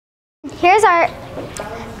Here's our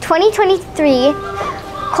 2023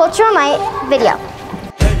 Cultural Night video.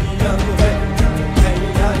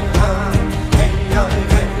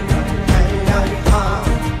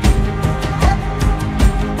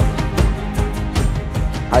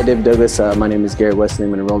 Hi, David Douglas. My name is Garrett Wesley.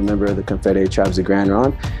 I'm an enrolled member of the Confederated Tribes of Grand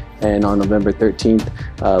Ronde. And on November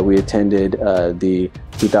 13th, we attended the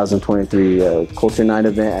 2023 Culture Night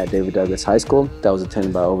event at David Douglas High School. That was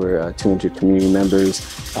attended by over 200 community members,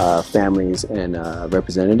 families, and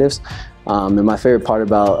representatives. And my favorite part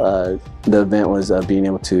about the event was being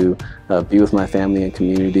able to be with my family and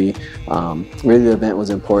community. Really, the event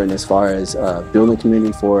was important as far as building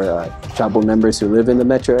community for tribal members who live in the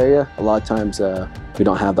metro area. A lot of times we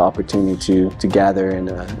don't have the opportunity to gather and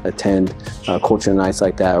attend cultural nights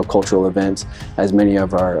like that or cultural events, as many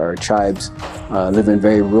of our tribes live in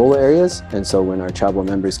very rural areas. And so when our tribal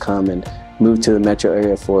members come and move to the metro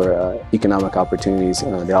area for economic opportunities,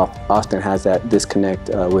 they often has that disconnect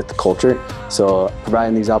with the culture. So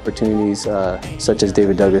providing these opportunities such as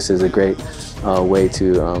David Douglas is a great way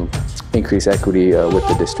to increase equity with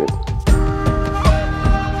the district.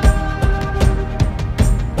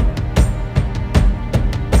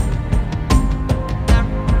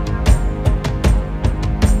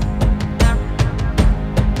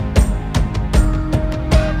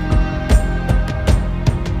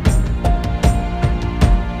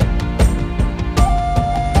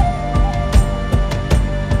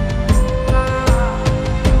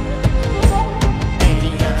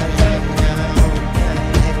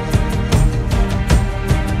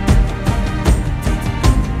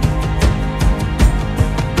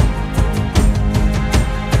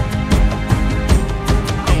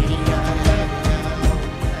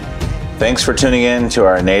 Thanks for tuning in to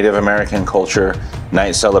our Native American Culture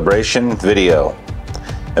Night Celebration video.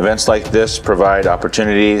 Events like this provide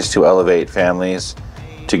opportunities to elevate families,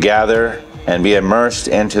 to gather and be immersed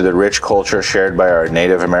into the rich culture shared by our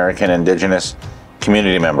Native American Indigenous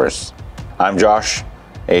community members. I'm Josh,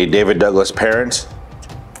 a David Douglas parent.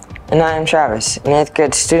 And I'm Travis, an 8th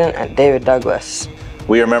grade student at David Douglas.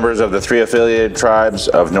 We are members of the 3 affiliated tribes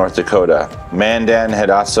of North Dakota, Mandan,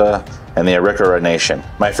 Hidatsa, and the Arikara Nation.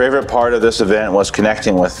 My favorite part of this event was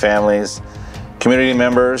connecting with families, community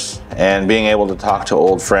members, and being able to talk to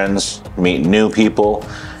old friends, meet new people,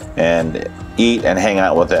 and eat and hang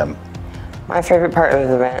out with them. My favorite part of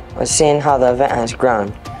the event was seeing how the event has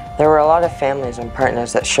grown. There were a lot of families and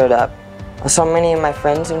partners that showed up. I saw many of my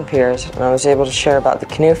friends and peers, and I was able to share about the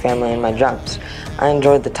canoe family and my jumps. I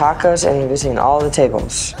enjoyed the tacos and visiting all the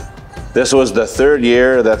tables. This was the 3rd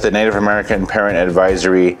year that the Native American Parent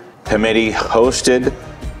Advisory Committee hosted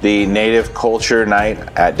the Native Culture Night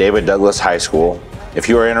at David Douglas High School. If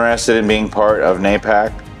you are interested in being part of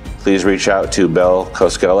NAPAC, please reach out to Belle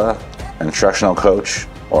Koskela, instructional coach,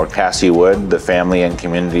 or Cassie Wood, the Family and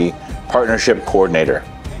Community Partnership Coordinator.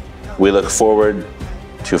 We look forward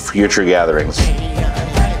to future gatherings.